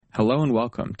Hello and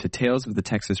welcome to Tales of the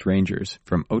Texas Rangers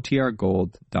from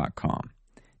OTRGold.com.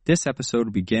 This episode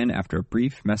will begin after a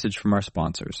brief message from our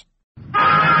sponsors. Tales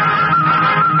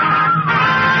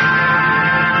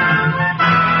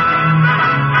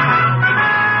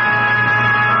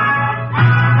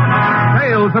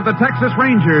of the Texas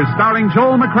Rangers, starring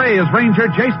Joel McCrea as Ranger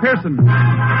Jace Pearson.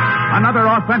 Another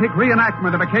authentic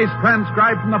reenactment of a case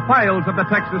transcribed from the files of the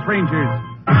Texas Rangers.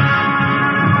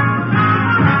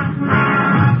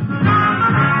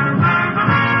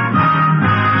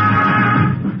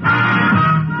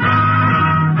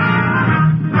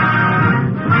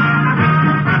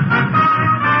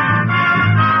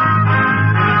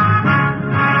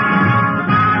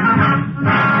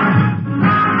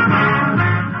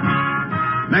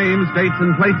 Names, dates,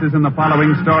 and places in the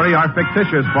following story are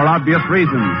fictitious for obvious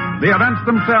reasons. The events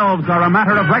themselves are a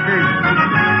matter of record.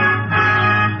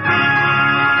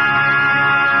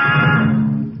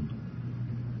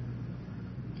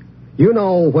 You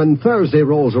know, when Thursday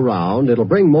rolls around, it'll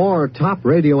bring more top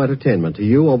radio entertainment to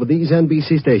you over these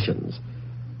NBC stations.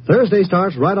 Thursday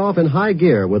starts right off in high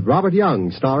gear with Robert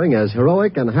Young starring as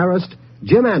heroic and harassed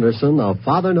Jim Anderson of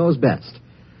Father Knows Best.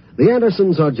 The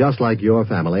Andersons are just like your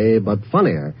family, but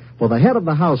funnier, for the head of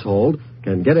the household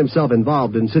can get himself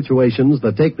involved in situations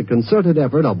that take the concerted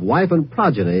effort of wife and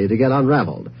progeny to get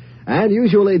unraveled. And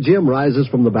usually Jim rises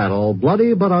from the battle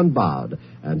bloody but unbowed,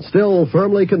 and still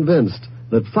firmly convinced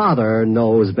that Father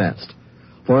knows best.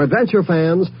 For adventure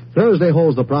fans, Thursday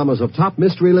holds the promise of top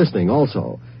mystery listening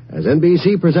also, as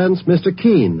NBC presents Mr.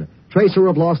 Keen, Tracer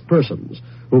of Lost Persons,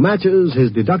 who matches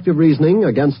his deductive reasoning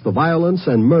against the violence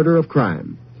and murder of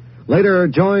crime. Later,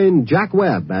 join Jack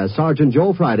Webb as Sergeant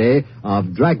Joe Friday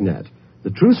of Dragnet, the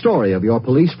true story of your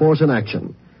police force in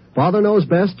action. Father Knows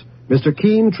Best, Mr.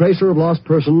 Keen, Tracer of Lost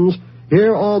Persons.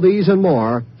 Hear all these and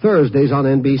more Thursdays on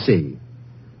NBC.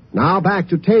 Now back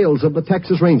to Tales of the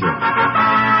Texas Rangers.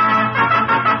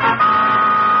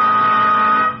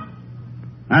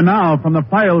 And now, from the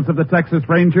files of the Texas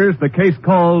Rangers, the case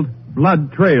called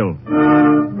Blood Trail.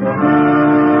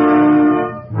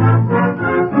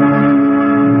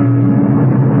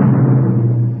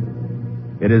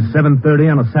 It is 7:30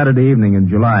 on a Saturday evening in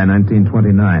July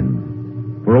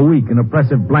 1929. For a week, an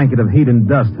oppressive blanket of heat and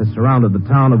dust has surrounded the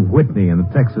town of Whitney in the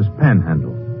Texas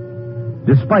Panhandle.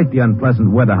 Despite the unpleasant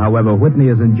weather, however, Whitney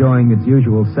is enjoying its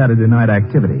usual Saturday night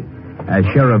activity as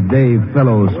Sheriff Dave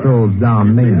Fellows strolls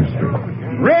down Main Street.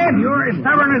 Red, you're as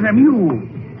stubborn as a mule.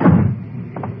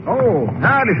 Oh,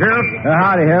 howdy, Sheriff.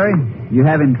 Howdy, Harry. You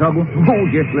having trouble? Oh,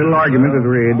 just a little argument with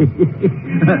Red.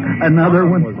 Another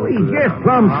one? Well, he's just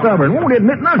plumb stubborn. Won't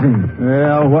admit nothing.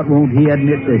 Well, what won't he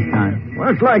admit this time? Well,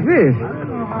 it's like this.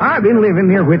 I've been living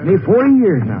near Whitney 40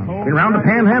 years now. Been around the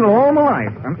Panhandle all my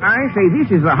life. And I say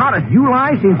this is the hottest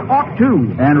July since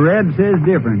 '02. And Red says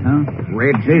different, huh?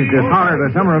 Red says it's hotter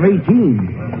the summer of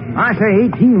 18. I say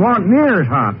 18 wasn't near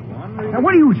as hot. Now,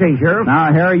 what do you say, Sheriff?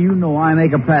 Now, Harry, you know I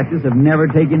make a practice of never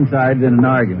taking sides in an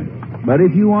argument. But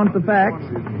if you want the facts,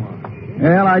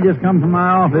 well, I just come from my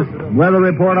office. Weather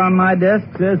report on my desk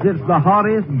says it's the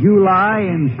hottest July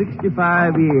in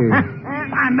 65 years.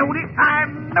 I knowed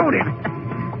it.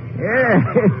 Yeah.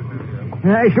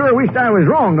 I sure wished I was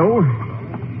wrong, though.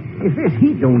 If this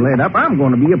heat don't let up, I'm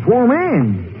going to be a poor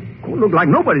man. Don't look like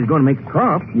nobody's going to make a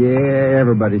crop. Yeah,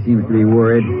 everybody seems to be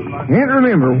worried. Can't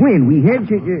remember when we had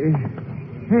such a...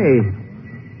 Hey,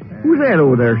 who's that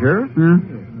over there, Sheriff? Huh?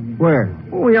 Where?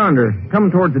 Oh, yonder,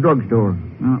 coming towards the drugstore.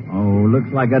 Uh-oh,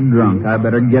 looks like a drunk. I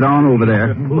better get on over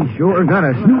there. He sure got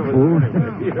a snootful.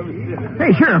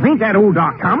 Hey, Sheriff, ain't that old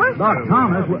Doc Thomas? Doc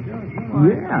Thomas?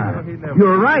 Yeah.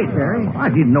 You're right, Harry. I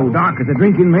didn't know Doc was a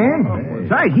drinking man.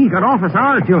 Besides, he's got office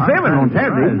hours till 7 on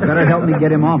Saturday. Better help me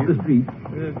get him off the street.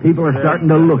 People are starting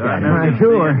to look at him.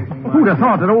 Sure. Who'd have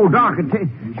thought that old Doc could take...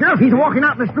 Sheriff, he's walking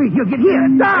out in the street. He'll get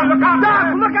hit. Doc! Look out!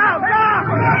 Doc! Look out! Doc!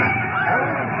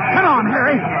 Come on,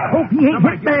 Harry. Hope he ain't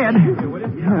hit bad.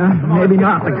 Maybe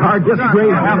not. The car just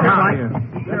grazed him.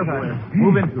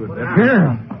 Move into it.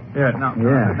 Here. Now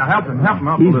help him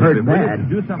out. He's hurt bad.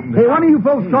 Do something. Hey, one of you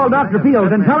folks call Dr.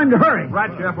 Fields and tell him to hurry.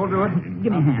 Right, Sheriff, we'll do it.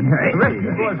 Give me a hand, Harry.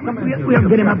 We'll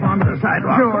get him up onto the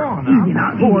sidewalk. Sure. Easy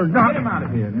now. Poor Doc.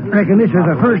 Reckon this is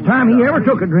the first time he ever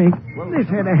took a drink. This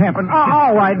had to happen.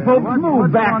 All right, folks,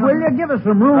 move back, will you? Give us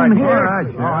some room here. All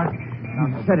right.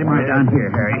 Set him right down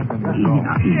here, Harry. Easy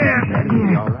now.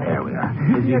 There we are.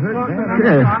 Is he hurt? Oh,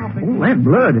 that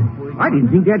blood. I didn't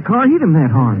think that car hit him that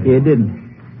hard. It didn't.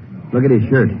 Look at his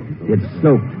shirt. It's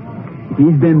soaked.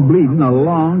 He's been bleeding a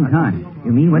long time.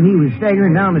 You mean when he was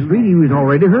staggering down the street, he was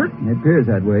already hurt? It appears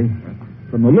that way.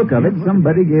 From the look of it,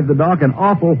 somebody gave the doc an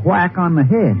awful whack on the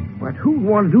head. But who'd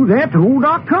want to do that to old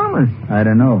Doc Thomas? I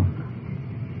don't know.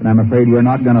 But I'm afraid we're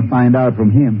not going to find out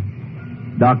from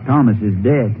him. Doc Thomas is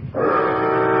dead.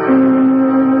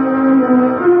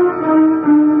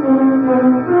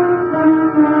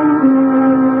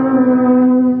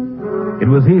 It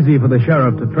was easy for the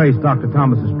sheriff to trace Dr.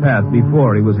 Thomas's path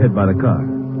before he was hit by the car.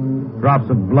 Drops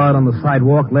of blood on the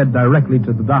sidewalk led directly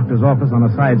to the doctor's office on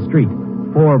a side street,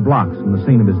 4 blocks from the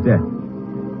scene of his death.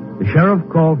 The sheriff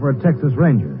called for a Texas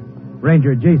Ranger.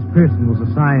 Ranger Jace Pearson was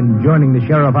assigned joining the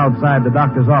sheriff outside the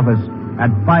doctor's office at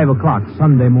 5 o'clock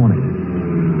Sunday morning.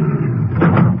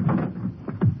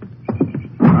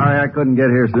 Sorry I couldn't get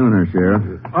here sooner,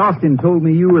 Sheriff. Austin told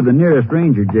me you were the nearest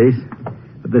ranger, Jace.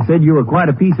 But they said you were quite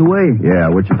a piece away. Yeah,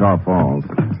 Wichita Falls.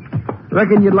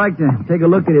 Reckon you'd like to take a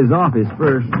look at his office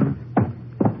first.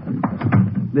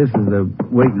 This is the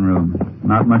waiting room.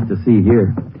 Not much to see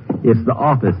here. It's the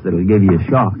office that'll give you a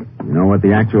shock. You know what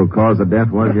the actual cause of death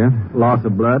was yet? Loss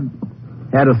of blood.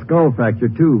 Had a skull fracture,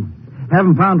 too.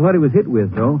 Haven't found what he was hit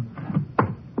with, though.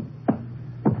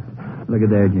 Look at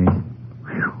there, Jace.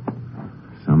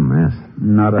 Some mess.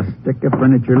 Not a stick of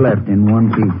furniture left in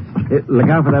one piece. Look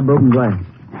out for that broken glass.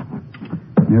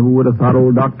 Never would have thought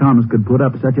old Doc Thomas could put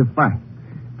up such a fight.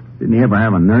 Didn't he ever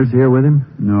have a nurse here with him?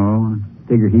 No, I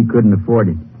figured he couldn't afford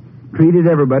it. Treated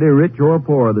everybody, rich or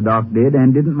poor, the doc did,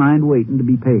 and didn't mind waiting to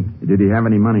be paid. Did he have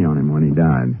any money on him when he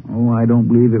died? Oh, I don't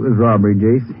believe it was robbery,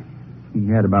 Jace. He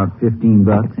had about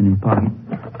 $15 in his pocket.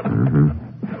 Uh-huh.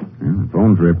 Yeah, the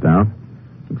phone's ripped out.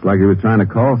 Looks like he was trying to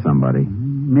call somebody.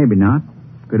 Maybe not.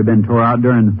 Could have been tore out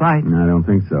during the fight. I don't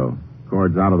think so.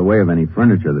 Cord's out of the way of any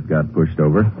furniture that got pushed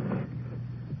over.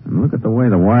 And look at the way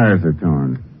the wires are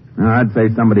torn. Now, I'd say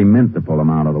somebody meant to pull them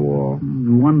out of the wall.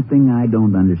 One thing I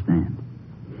don't understand.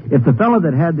 If the fellow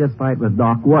that had this fight with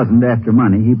Doc wasn't after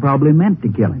money, he probably meant to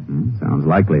kill him. Sounds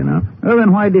likely enough. Well,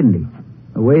 then why didn't he?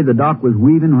 The way the Doc was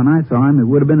weaving when I saw him, it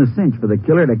would have been a cinch for the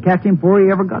killer to catch him before he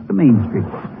ever got to Main Street.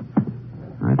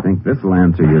 I think this will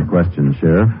answer your question,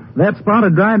 Sheriff. That spot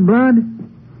of dried blood?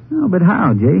 Oh, but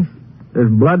how, Jace?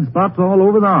 There's blood spots all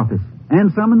over the office,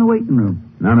 and some in the waiting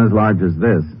room. None as large as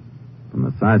this. From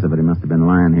the size of it, he must have been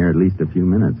lying here at least a few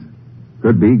minutes.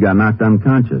 Could be, got knocked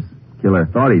unconscious. Killer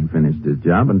thought he'd finished his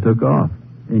job and took off.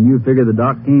 And you figure the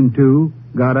doc came to,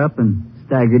 got up, and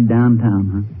staggered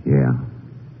downtown, huh? Yeah.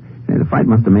 Hey, the fight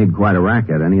must have made quite a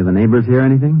racket. Any of the neighbors hear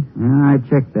anything? Yeah, I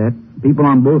checked that. People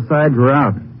on both sides were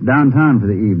out, downtown for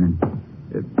the evening.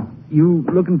 You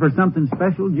looking for something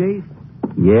special, Jace?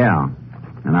 Yeah,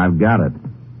 and I've got it.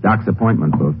 Doc's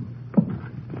appointment book.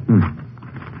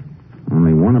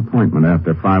 Only one appointment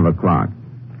after 5 o'clock.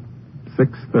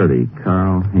 6:30,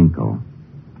 Carl Hinkle.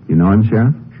 You know him,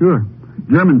 Sheriff? Sure.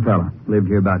 German fella. Lived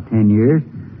here about 10 years.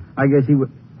 I guess he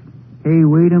would... Hey,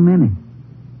 wait a minute.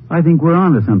 I think we're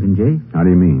on to something, Jay. How do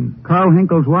you mean? Carl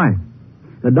Hinkle's wife.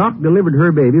 The doc delivered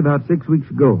her baby about 6 weeks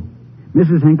ago.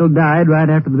 Mrs. Hinkle died right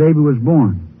after the baby was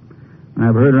born.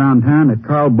 I've heard around town that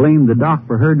Carl blamed the doc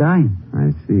for her dying.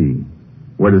 I see.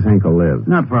 Where does Hinkle live?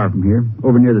 Not far from here,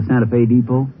 over near the Santa Fe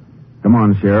Depot. Come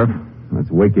on, Sheriff. Let's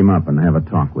wake him up and have a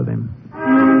talk with him.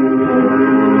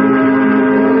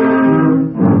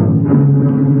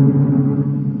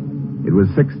 It was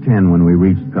 6:10 when we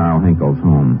reached Carl Hinkle's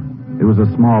home. It was a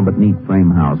small but neat frame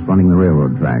house fronting the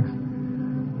railroad tracks.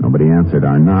 Nobody answered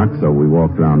our knock, so we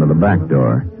walked around to the back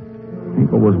door.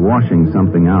 Hinkle was washing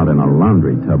something out in a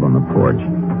laundry tub on the porch.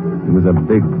 He was a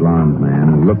big, blond man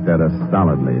who looked at us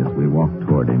stolidly as we walked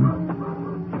toward him.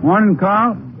 Morning,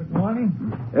 Carl. Good morning.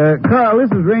 Carl,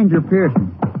 this is Ranger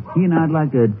Pearson. He and I'd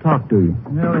like to talk to you.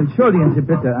 Well, entschuldigen Sie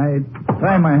bitte. I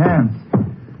tie my hands.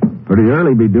 Pretty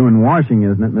early be doing washing,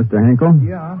 isn't it, Mr. Hinkle?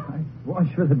 Yeah, I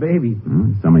wash for the baby.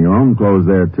 Some of your own clothes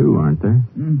there, too, aren't there?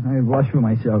 I wash for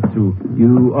myself, too.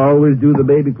 You always do the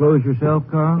baby clothes yourself,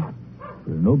 Carl?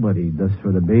 Well, nobody does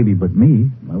for the baby but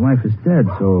me. My wife is dead,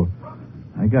 so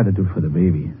I got to do for the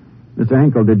baby. Mr.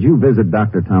 Hinkle, did you visit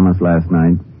Dr. Thomas last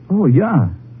night? Oh, yeah.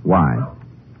 Why?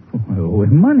 I owe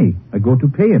him money. I go to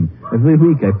pay him. Every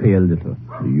week I pay a little.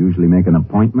 Do you usually make an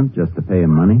appointment just to pay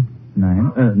him money?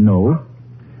 No.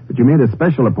 But you made a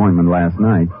special appointment last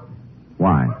night.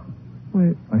 Why?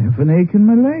 Why, I have an ache in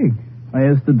my leg. I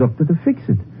asked the doctor to fix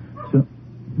it. So,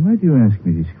 why do you ask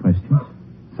me these questions?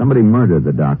 Somebody murdered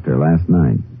the doctor last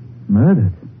night.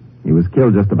 Murdered? He was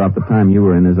killed just about the time you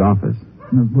were in his office.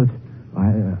 No, but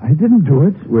I didn't do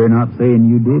it. We're not saying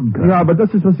you did, Carl. Yeah, but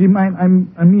this is what you mean.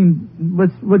 I mean,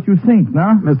 what you think,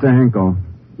 no? Mr. Hinkle,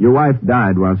 your wife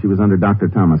died while she was under Dr.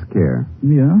 Thomas' care.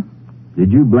 Yeah?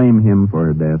 Did you blame him for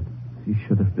her death? He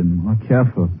should have been more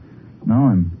careful. Now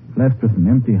I'm left with an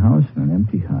empty house and an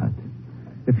empty heart.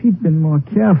 If he'd been more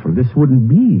careful, this wouldn't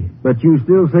be. But you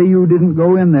still say you didn't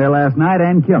go in there last night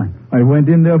and kill him. I went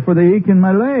in there for the ache in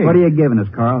my leg. What are you giving us,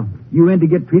 Carl? You in to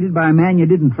get treated by a man you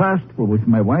didn't trust? Well, with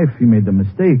my wife, he made the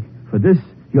mistake. For this,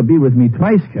 he'll be with me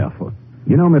twice careful.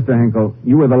 You know, Mr. Hinkle,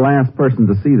 you were the last person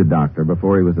to see the doctor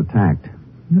before he was attacked.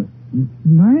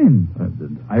 Mine?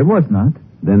 I was not.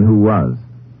 Then who was?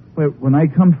 Well, when I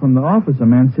come from the office, a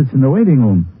man sits in the waiting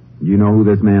room. Do you know who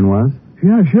this man was?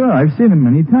 Yeah, sure. I've seen him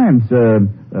many times.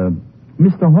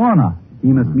 Mr. Horner. He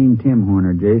must mean Tim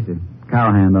Horner, Jason.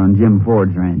 Cowhand on Jim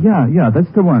Ford's ranch. Yeah,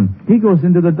 that's the one. He goes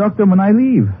into the doctor when I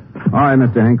leave. All right,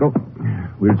 Mr. Hinkle.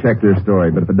 We'll check your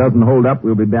story, but if it doesn't hold up,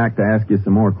 we'll be back to ask you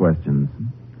some more questions.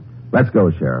 Let's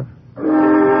go, Sheriff.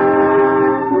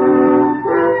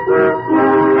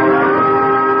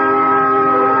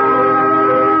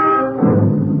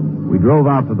 We drove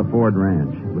out to the Ford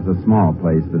Ranch. It was a small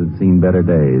place that had seen better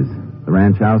days. The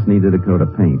ranch house needed a coat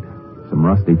of paint. Some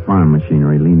rusty farm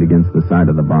machinery leaned against the side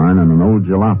of the barn, and an old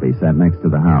jalopy sat next to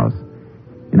the house.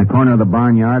 In a corner of the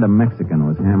barnyard, a Mexican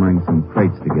was hammering some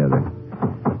crates together.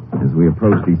 As we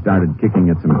approached, he started kicking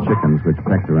at some chickens which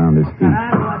pecked around his feet.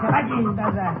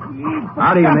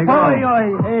 Howdy, amigo.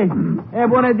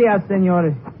 Buenos dias,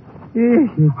 senores.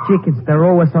 Chickens, they're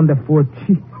always on the foot.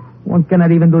 One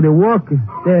cannot even do the work.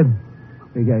 Dead.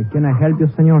 Can I help you,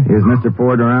 senor? Is Mr.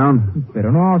 Ford around?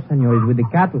 Pero no, senor. He's with the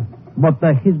cattle. But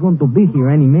he's going to be here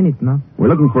any minute now. We're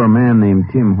looking for a man named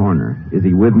Tim Horner. Is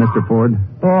he with Mr. Ford?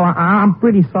 Oh, I'm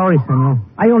pretty sorry, senor.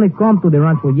 I only come to the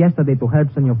ranch yesterday to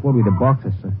help Senor Ford with the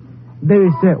boxes, sir. There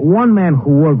is one man who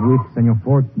worked with Senor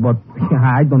Ford, but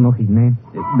I don't know his name.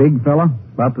 Big fella?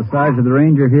 About the size of the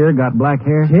ranger here, got black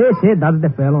hair? Sí, that's the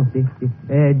fellow, sí.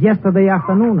 Yesterday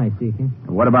afternoon, I see him.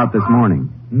 What about this morning?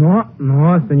 No,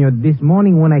 senor. This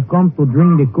morning when I come to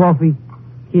drink the coffee,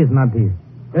 he is not here.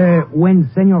 When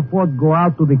Senor Ford go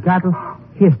out to the cattle,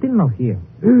 he is still not here.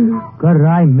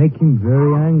 Caray, make him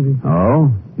very angry.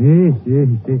 Oh? Yes.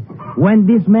 When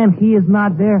this man, he is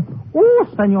not there,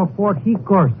 Senor Ford, he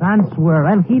curse and swear,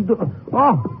 and he do...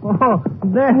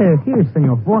 Here's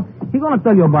Senor Ford. He gonna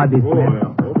tell you about this man.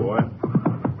 Yeah. Oh, boy.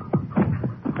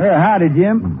 Hey, howdy,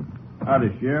 Jim.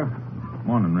 Howdy, Sheriff.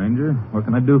 Morning, Ranger. What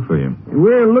can I do for you?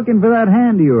 We're looking for that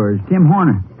hand of yours, Tim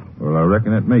Horner. Well, I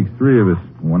reckon that makes three of us.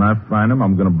 When I find him,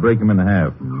 I'm going to break him in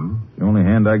half. Mm-hmm. The only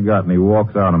hand I got, and he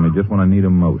walks out on me just when I need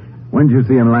him most. When did you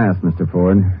see him last, Mr.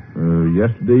 Ford?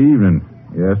 Yesterday evening.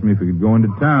 He asked me if he could go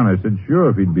into town. I said, sure,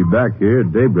 if he'd be back here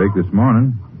at daybreak this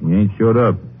morning. He ain't showed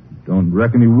up. Don't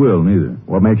reckon he will, neither.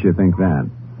 What makes you think that?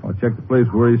 I'll check the place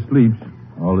where he sleeps.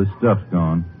 All his stuff's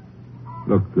gone.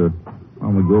 Look, why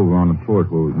don't we go over on the porch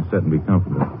where we can sit and be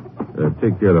comfortable?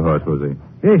 Take care of the horse, Jose.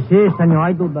 Yes, senor,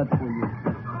 I do that for you.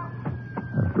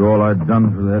 After all I'd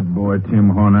done for that boy, Tim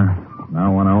Horner,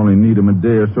 now when I only need him a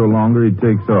day or so longer, he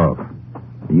takes off.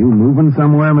 Are you moving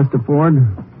somewhere, Mr. Ford?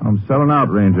 I'm selling out,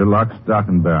 Ranger, lock, stock,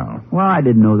 and barrel. Well, I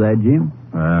didn't know that, Jim.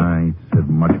 I ain't said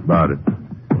much about it.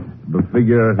 But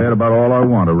figure I had about all I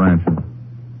want of ranching.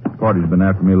 Party's been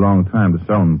after me a long time to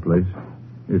sell him the place.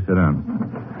 Here, sit down.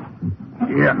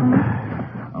 Yeah.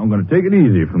 I'm going to take it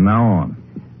easy from now on.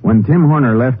 When Tim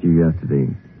Horner left you yesterday,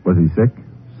 was he sick?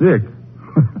 Sick?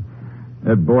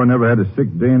 That boy never had a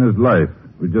sick day in his life.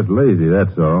 He was just lazy,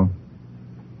 that's all.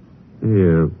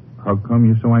 Hey, how come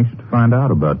you're so anxious to find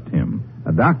out about Tim?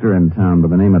 A doctor in town by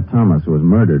the name of Thomas was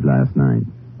murdered last night.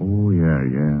 Oh, yeah.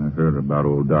 I heard about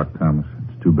old Doc Thomas.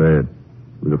 It's too bad.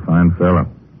 He's a fine fella.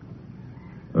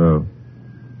 Well,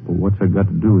 what's that got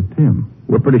to do with Tim?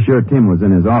 We're pretty sure Tim was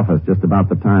in his office just about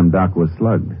the time Doc was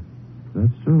slugged.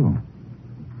 That's so.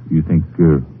 You think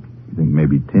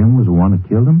maybe Tim was the one who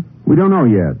killed him? We don't know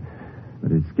yet. But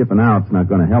his skipping out's not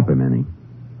going to help him any.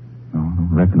 No, I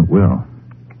don't reckon it will.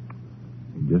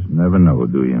 You just never know,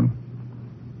 do you?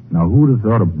 Now, who'd have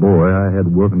thought a boy I had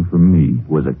working for me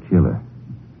was a killer?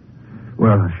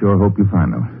 Well, I sure hope you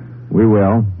find him. We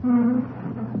will.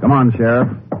 Come on, Sheriff.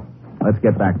 Let's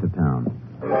get back to town.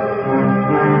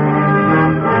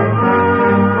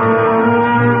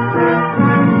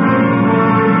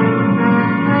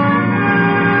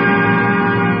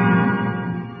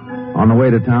 On the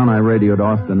way to town, I radioed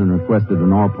Austin and requested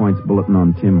an all-points bulletin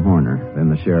on Tim Horner. Then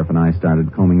the sheriff and I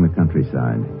started combing the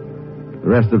countryside. The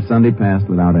rest of Sunday passed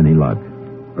without any luck.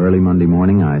 Early Monday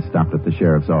morning, I stopped at the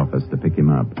sheriff's office to pick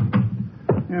him up.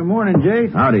 Morning,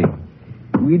 Jace. Howdy.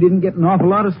 We didn't get an awful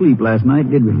lot of sleep last night,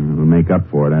 did we? We'll make up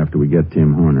for it after we get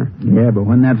Tim Horner. Yeah, but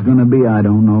when that's going to be, I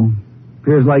don't know.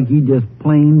 Appears like he just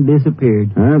plain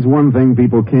disappeared. That's one thing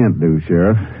people can't do,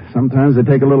 Sheriff. Sometimes they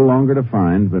take a little longer to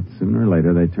find, but sooner or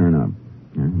later they turn up.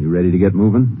 You ready to get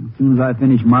moving? As soon as I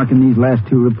finish marking these last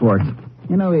two reports.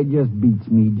 You know, it just beats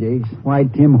me, Jace. Why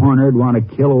Tim Horner'd want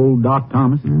to kill old Doc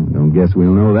Thomas. Don't guess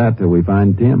we'll know that till we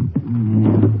find Tim.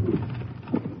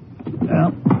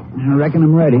 Well, I reckon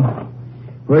I'm ready.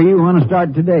 Where you want to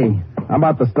start today? How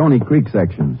about the Stony Creek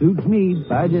section? Suits me.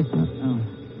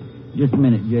 Just a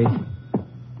minute, Jace.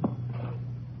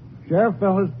 Sheriff,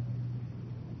 fellas.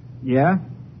 Yeah?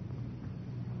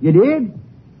 You did?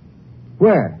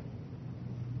 Where?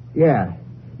 Yeah.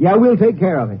 Yeah, we'll take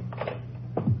care of it.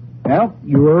 Well,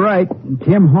 you were right.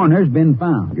 Tim Horner's been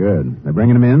found. Good. They're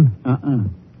bringing him in?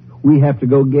 We have to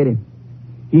go get him.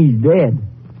 He's dead.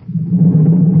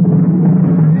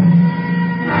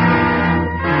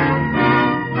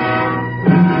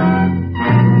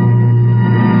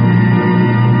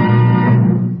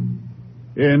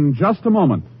 In just a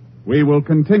moment, we will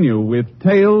continue with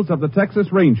Tales of the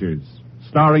Texas Rangers,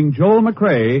 starring Joel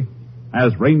McCrea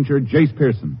as Ranger Jace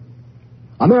Pearson.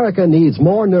 America needs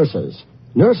more nurses.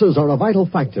 Nurses are a vital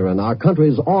factor in our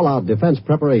country's all-out defense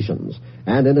preparations.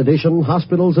 And in addition,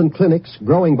 hospitals and clinics,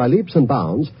 growing by leaps and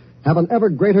bounds, have an ever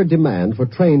greater demand for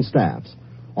trained staffs.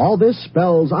 All this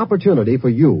spells opportunity for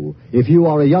you if you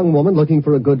are a young woman looking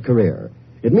for a good career.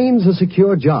 It means a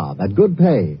secure job at good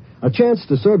pay, a chance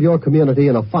to serve your community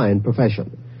in a fine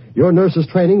profession. Your nurse's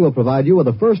training will provide you with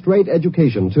a first-rate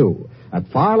education, too, at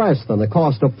far less than the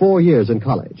cost of 4 years in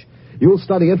college. You'll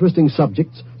study interesting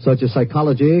subjects such as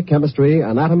psychology, chemistry,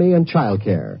 anatomy, and child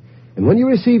care. And when you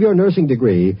receive your nursing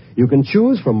degree, you can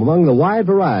choose from among the wide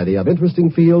variety of interesting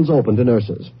fields open to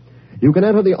nurses. You can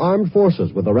enter the armed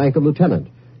forces with the rank of lieutenant.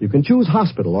 You can choose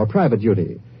hospital or private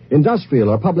duty, industrial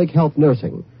or public health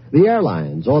nursing, the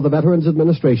airlines or the Veterans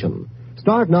Administration.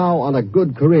 Start now on a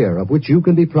good career of which you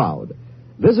can be proud.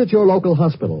 Visit your local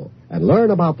hospital and learn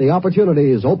about the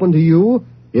opportunities open to you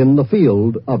in the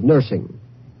field of nursing.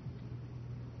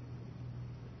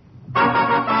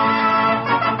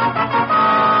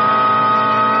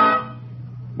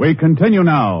 We continue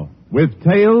now with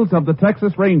Tales of the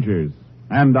Texas Rangers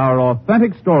and our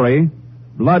authentic story,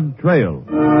 Blood Trail.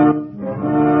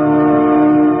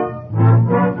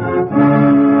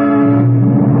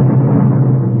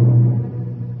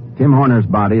 Tim Horner's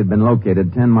body had been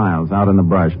located 10 miles out in the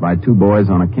brush by two boys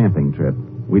on a camping trip.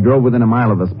 We drove within a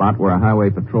mile of the spot where a highway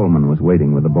patrolman was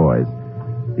waiting with the boys.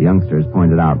 The youngsters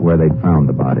pointed out where they'd found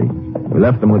the body. We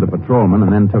left them with the patrolman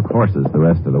and then took horses the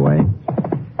rest of the way.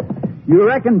 You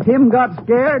reckon Tim got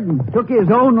scared and took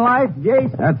his own life,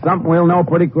 Jace? That's something we'll know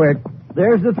pretty quick.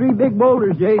 There's the 3 big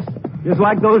boulders, Jace. Just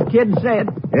like those kids said.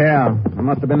 Yeah, there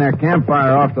must have been their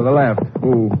campfire off to the left.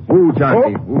 Ooh,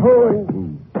 Chunky. Ooh.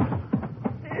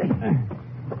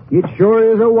 It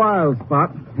sure is a wild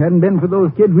spot. Hadn't been for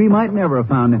those kids, we might never have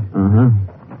found it.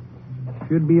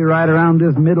 Should be right around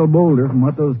this middle boulder from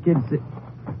what those kids said.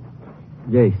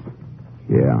 Jace.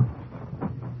 Yeah.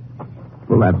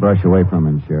 Pull that brush away from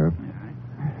him, Sheriff.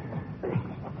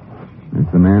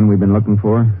 That's the man we've been looking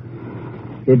for?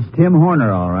 It's Tim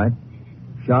Horner, all right.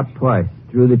 Shot twice,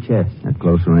 through the chest. At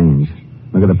close range.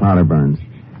 Look at the powder burns.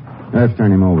 Let's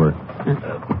turn him over.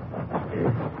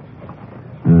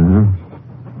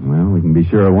 Well, we can be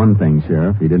sure of one thing,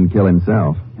 Sheriff. He didn't kill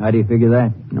himself. How do you figure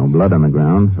that? No blood on the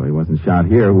ground, so he wasn't shot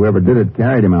here. Whoever did it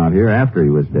carried him out here after he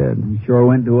was dead. He sure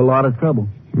went to a lot of trouble.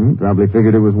 Probably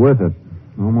figured it was worth it.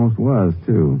 Almost was,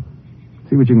 too.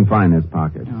 See what you can find in his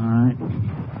pocket. All right.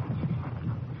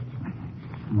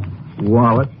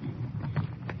 Wallet.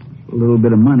 A little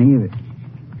bit of money.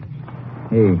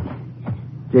 Hey,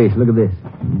 Jace, look at this.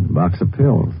 Box of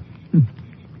pills.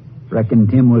 Reckon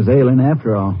Tim was ailing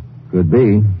after all. Could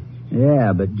be.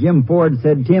 Yeah, but Jim Ford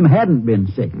said Tim hadn't been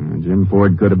sick. Jim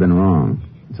Ford could have been wrong.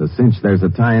 It's a cinch there's a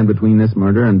tie-in between this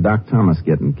murder and Doc Thomas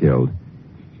getting killed.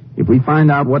 If we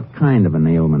find out what kind of an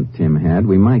ailment Tim had,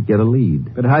 we might get a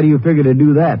lead. But how do you figure to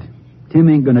do that? Tim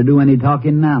ain't going to do any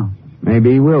talking now.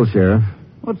 Maybe he will, Sheriff.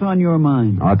 What's on your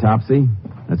mind? Autopsy?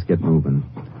 Let's get moving.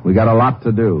 We got a lot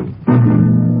to do.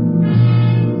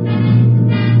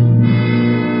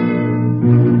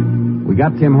 We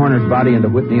got Tim Horner's body into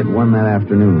Whitney at 1 that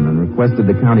afternoon and requested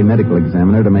the county medical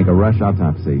examiner to make a rush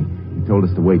autopsy. He told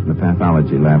us to wait in the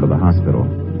pathology lab of the hospital.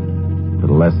 A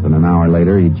little less than an hour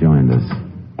later, he joined us.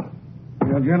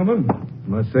 Well, gentlemen,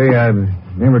 must say I've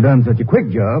never done such a quick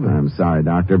job. I'm sorry,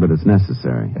 Doctor, but it's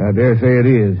necessary. I dare say it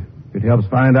is. If it helps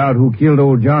find out who killed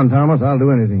old John Thomas, I'll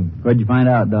do anything. What'd you find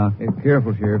out, Doc? Hey,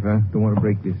 careful, Sheriff. I don't want to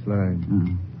break this slide.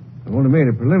 I've only made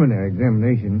a preliminary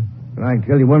examination, but I can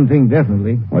tell you one thing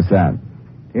definitely. What's that?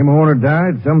 Tim Horner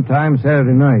died sometime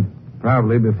Saturday night,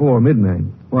 probably before midnight.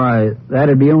 Why,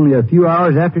 that'd be only a few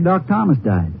hours after Doc Thomas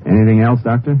died. Anything else,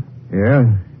 Doctor?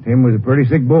 Yeah, Tim was a pretty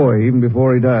sick boy even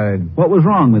before he died. What was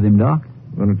wrong with him, Doc?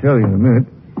 I'm going to tell you in a minute.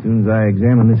 as soon as I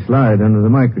examine this slide under the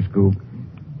microscope.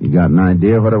 You got an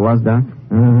idea what it was, Doc?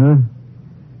 Uh-huh.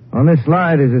 On this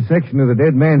slide is a section of the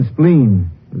dead man's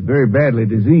spleen. It was very badly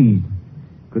diseased.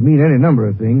 Could mean any number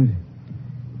of things.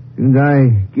 As soon as I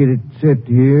get it set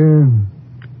here...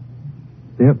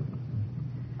 Yep.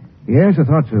 Yes, I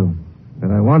thought so. But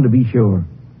I wanted to be sure.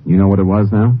 You know what it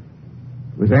was now?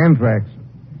 It was anthrax.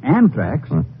 Anthrax?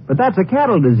 What? But that's a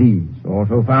cattle disease.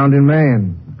 Also found in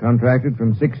man. Contracted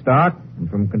from sick stock and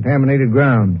from contaminated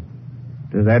ground.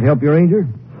 Does that help you, Ranger?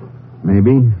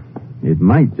 Maybe. It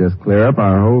might just clear up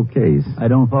our whole case. I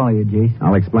don't follow you, Jace.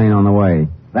 I'll explain on the way.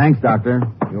 Thanks, Doctor.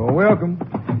 You're welcome.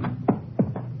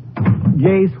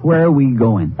 Jace, where are we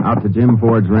going? Out to Jim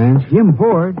Ford's ranch? Jim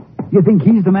Ford? You think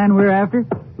he's the man we're after?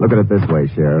 Look at it this way,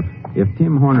 Sheriff. If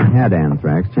Tim Horner had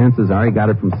anthrax, chances are he got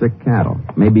it from sick cattle.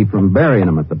 Maybe from burying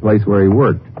them at the place where he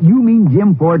worked. You mean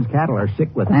Jim Ford's cattle are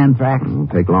sick with anthrax? It'll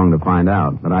take long to find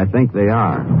out, but I think they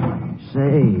are.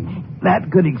 Say,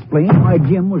 that could explain why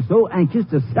Jim was so anxious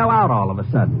to sell out all of a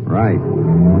sudden. Right.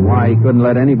 And why he couldn't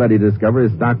let anybody discover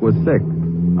his stock was sick.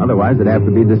 Otherwise, it'd have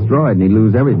to be destroyed and he'd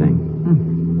lose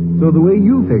everything. So the way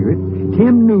you figure it,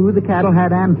 Tim knew the cattle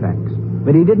had anthrax,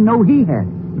 but he didn't know he had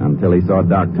it. Until he saw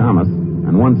Doc Thomas.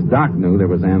 And once Doc knew there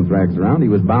was anthrax around, he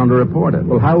was bound to report it.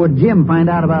 Well, how would Jim find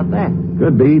out about that?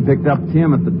 Could be he picked up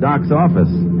Tim at the Doc's office.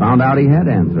 Found out he had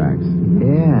anthrax.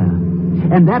 Yeah.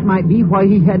 And that might be why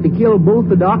he had to kill both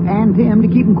the Doc and Tim to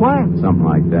keep them quiet. Something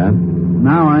like that.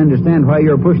 Now I understand why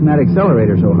you're pushing that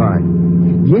accelerator so hard.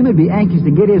 Jim would be anxious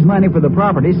to get his money for the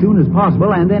property as soon as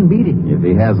possible and then beat it. If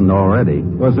he hasn't already.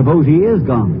 Well, suppose he is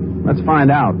gone. Let's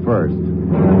find out first.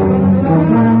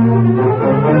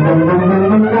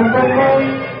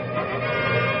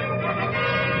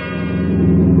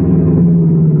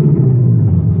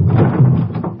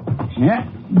 Yeah,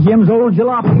 Jim's old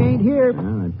jalopy ain't here.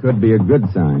 Well, it could be a good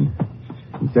sign.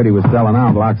 He said he was selling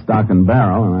out lock, stock, and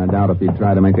barrel, and I doubt if he'd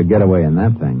try to make a getaway in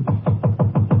that thing.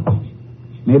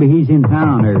 Maybe he's in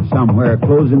town or somewhere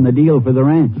closing the deal for the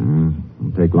ranch.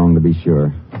 It'll take long to be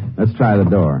sure. Let's try the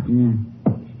door. Yeah.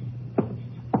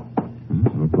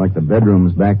 Looks like the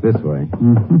bedroom's back this way.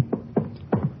 Mm-hmm.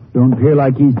 Don't appear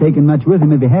like he's taken much with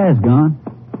him if he has gone.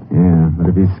 Yeah, but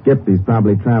if he skipped, he's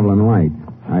probably traveling light.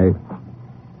 Hey,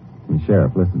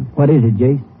 Sheriff, listen. What is it,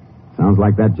 Jace? Sounds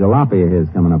like that jalopy of his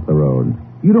coming up the road.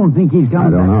 You don't think he's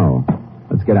coming I don't back? know.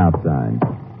 Let's get outside.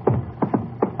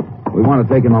 We want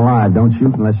to take him alive. Don't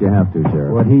shoot unless you have to,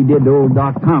 Sheriff. What he did to old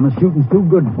Doc Thomas, shooting's too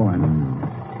good for him.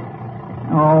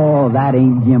 Oh, that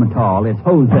ain't Jim at all. It's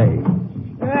Jose.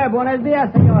 Buenos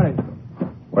dias, senores.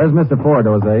 Where's Mr. Ford,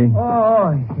 Jose?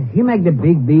 Oh, he make the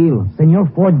big deal. Senor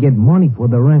Ford get money for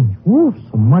the ranch. Ooh,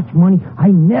 so much money. I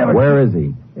never... Where is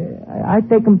he? I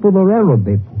take him to the railroad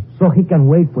depot so he can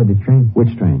wait for the train.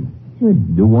 Which train?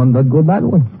 The one that go that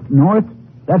way. North?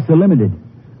 That's the limited.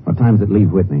 What time's it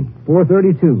leave Whitney?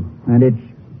 4:32. And it's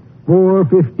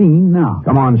 4:15 now.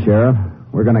 Come on, Sheriff.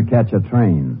 We're going to catch a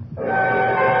train.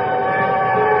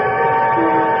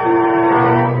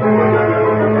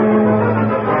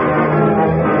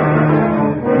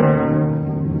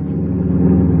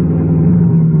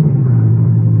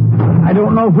 I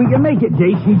don't know if we can make it,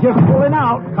 Jace. She's just pulling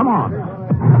out. Come on.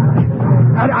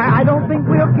 I don't think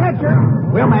we'll catch her.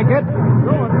 We'll make it.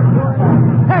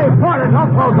 Hey, Porter,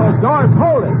 don't close those doors.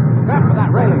 Hold it. Grab for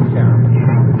that railing,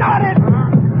 Sheriff. Got it!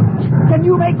 Can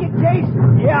you make it, Jace?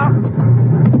 Yeah.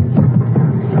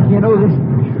 You know, this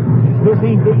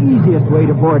ain't the easiest way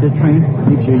to board a train.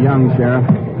 Keeps you young, Sheriff.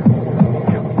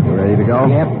 You ready to go?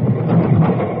 Yep.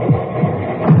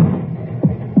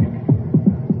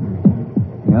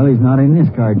 Well, he's not in this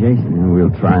car, Jason. Yeah,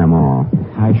 we'll try them all.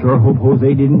 I sure hope Jose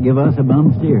didn't give us a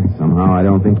bum steer. Somehow I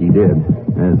don't think he did.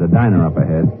 There's a diner up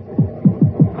ahead.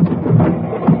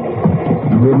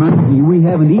 Reminds me, we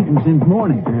haven't eaten since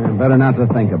morning. Yeah, better not to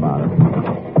think about it.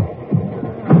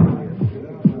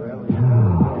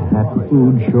 That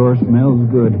food sure smells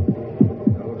good.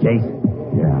 Jason.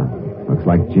 Yeah. Looks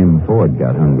like Jim Ford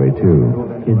got hungry,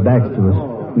 too. His back's to us.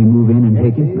 We move in and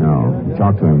take it? No.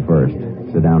 Talk to him first.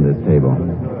 Sit down at his table.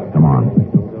 Come on.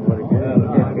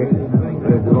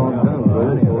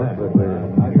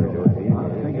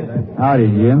 Howdy,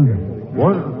 Jim.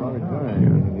 What?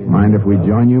 Mind if we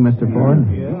join you, Mr. Ford?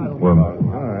 Well,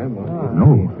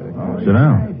 no. Sit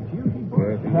down.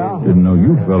 Didn't know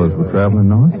you fellas were traveling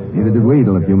north. Neither did we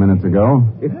till a few minutes ago.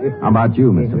 How about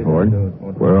you, Mr. Ford?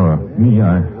 Well, me,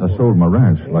 I sold my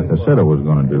ranch like I said I was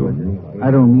going to do.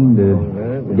 I don't mean to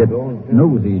get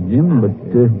nosy, Jim, but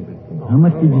how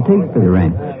much did you take for the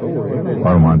ranch? I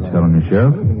don't mind telling you,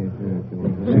 Sheriff.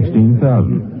 $16,000.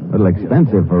 A little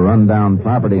expensive for run-down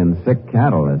property and sick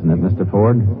cattle, isn't it, Mr.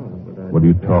 Ford? What are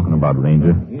you talking about,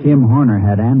 Ranger? Tim Horner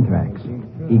had anthrax.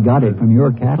 He got it from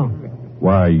your cattle.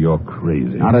 Why, you're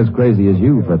crazy. Not as crazy as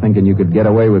you for thinking you could get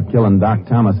away with killing Doc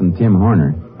Thomas and Tim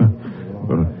Horner.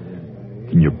 Well,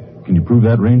 can you prove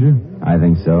that, Ranger? I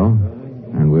think so.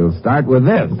 And we'll start with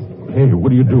this. Hey,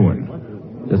 what are you doing?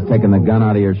 Just taking the gun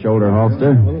out of your shoulder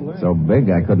holster. So big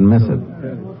I couldn't miss it.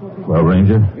 Well,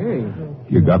 Ranger,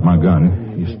 you got my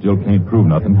gun. You still can't prove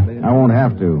nothing. I won't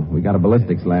have to. We got a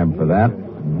ballistics lab for that.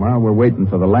 And while we're waiting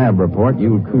for the lab report,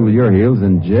 you'll cool your heels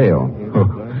in jail.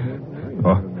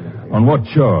 On what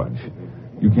charge?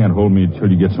 You can't hold me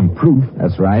until you get some proof.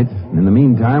 That's right. In the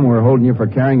meantime, we're holding you for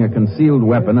carrying a concealed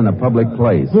weapon in a public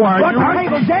place. What's the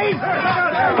table, Jay?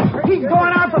 He's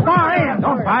going out the far end.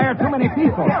 Don't fire too many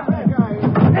people.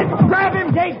 Grab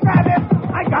him, Jay. Grab him.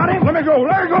 I got him. Let me go.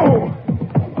 Let go.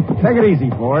 Take it easy,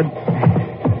 Ford.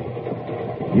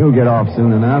 You'll get off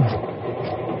soon enough.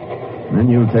 Then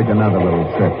you'll take another little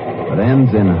trip that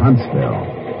ends in Huntsville.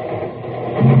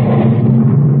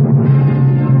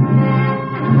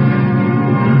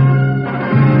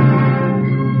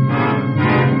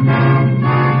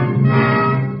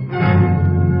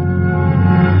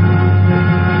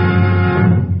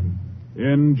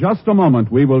 In just a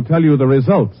moment, we will tell you the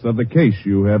results of the case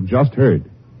you have just heard.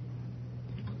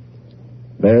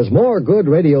 There's more good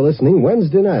radio listening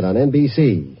Wednesday night on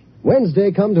NBC.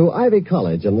 Wednesday, come to Ivy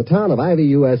College in the town of Ivy,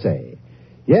 USA.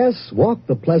 Yes, walk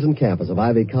the pleasant campus of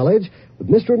Ivy College with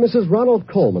Mr. and Mrs. Ronald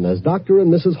Coleman as Dr.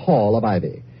 and Mrs. Hall of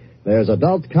Ivy. There's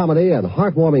adult comedy and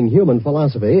heartwarming human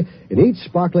philosophy in each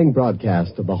sparkling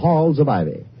broadcast of the halls of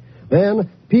Ivy. Then,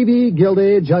 P.B.,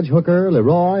 Gildy, Judge Hooker,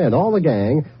 Leroy, and all the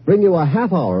gang bring you a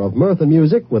half hour of mirth and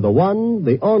music with the one,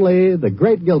 the only, the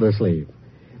great Gildersleeve.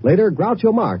 Later,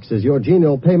 Groucho Marx is your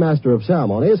genial paymaster of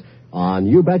ceremonies on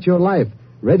You Bet Your Life,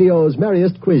 radio's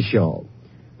merriest quiz show.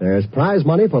 There's prize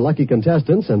money for lucky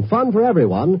contestants and fun for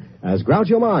everyone as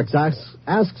Groucho Marx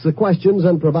asks the questions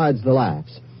and provides the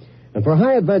laughs. And for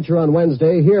high adventure on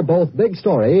Wednesday, hear both Big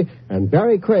Story and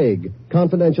Barry Craig,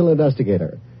 confidential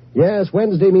investigator. Yes,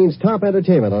 Wednesday means top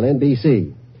entertainment on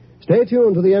NBC. Stay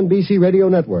tuned to the NBC Radio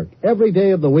Network. Every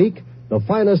day of the week, the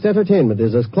finest entertainment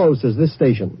is as close as this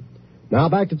station. Now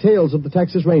back to Tales of the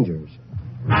Texas Rangers.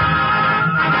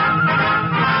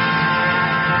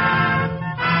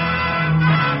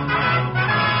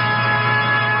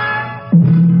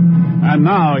 And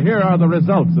now, here are the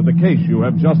results of the case you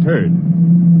have just heard.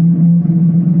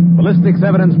 Ballistics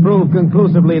evidence proved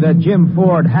conclusively that Jim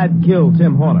Ford had killed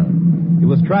Tim Horner. He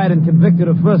was tried and convicted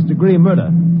of first-degree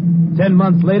murder. 10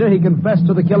 months later, he confessed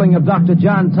to the killing of Dr.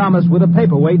 John Thomas with a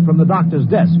paperweight from the doctor's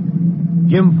desk.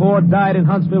 Jim Ford died in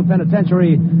Huntsville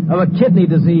Penitentiary of a kidney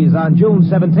disease on June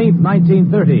 17,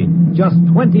 1930, just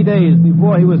 20 days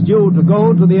before he was due to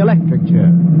go to the electric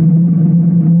chair.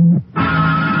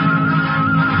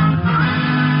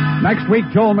 Next week,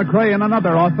 Joel McCrea in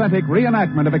another authentic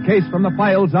reenactment of a case from the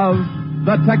files of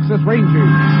the Texas Rangers.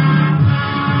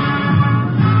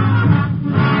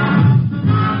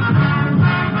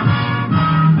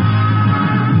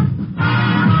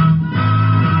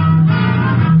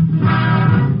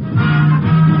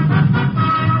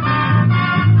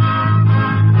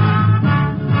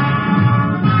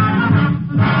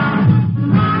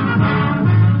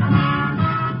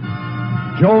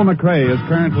 Joel McCrea is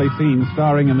currently seen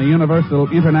starring in the Universal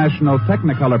International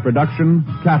Technicolor production,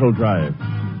 Cattle Drive.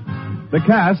 The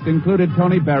cast included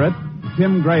Tony Barrett,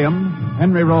 Tim Graham,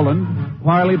 Henry Rowland,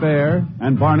 Parley Bear,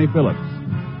 and Barney Phillips.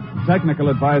 Technical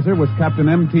advisor was Captain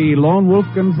M.T. Lone Wolf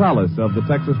Gonzalez of the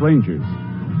Texas Rangers.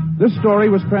 This story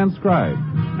was transcribed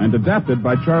and adapted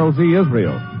by Charles E.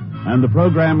 Israel, and the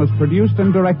program was produced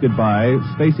and directed by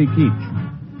Stacy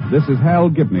Keach. This is Hal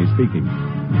Gibney speaking.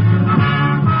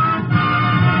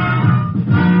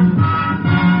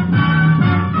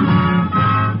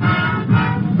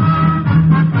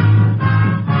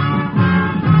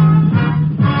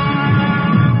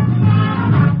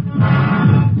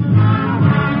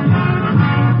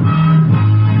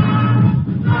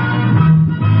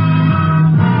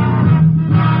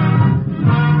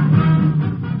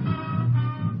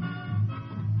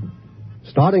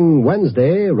 Starting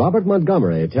Wednesday, Robert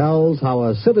Montgomery tells how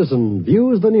a citizen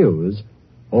views the news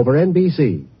over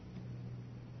NBC.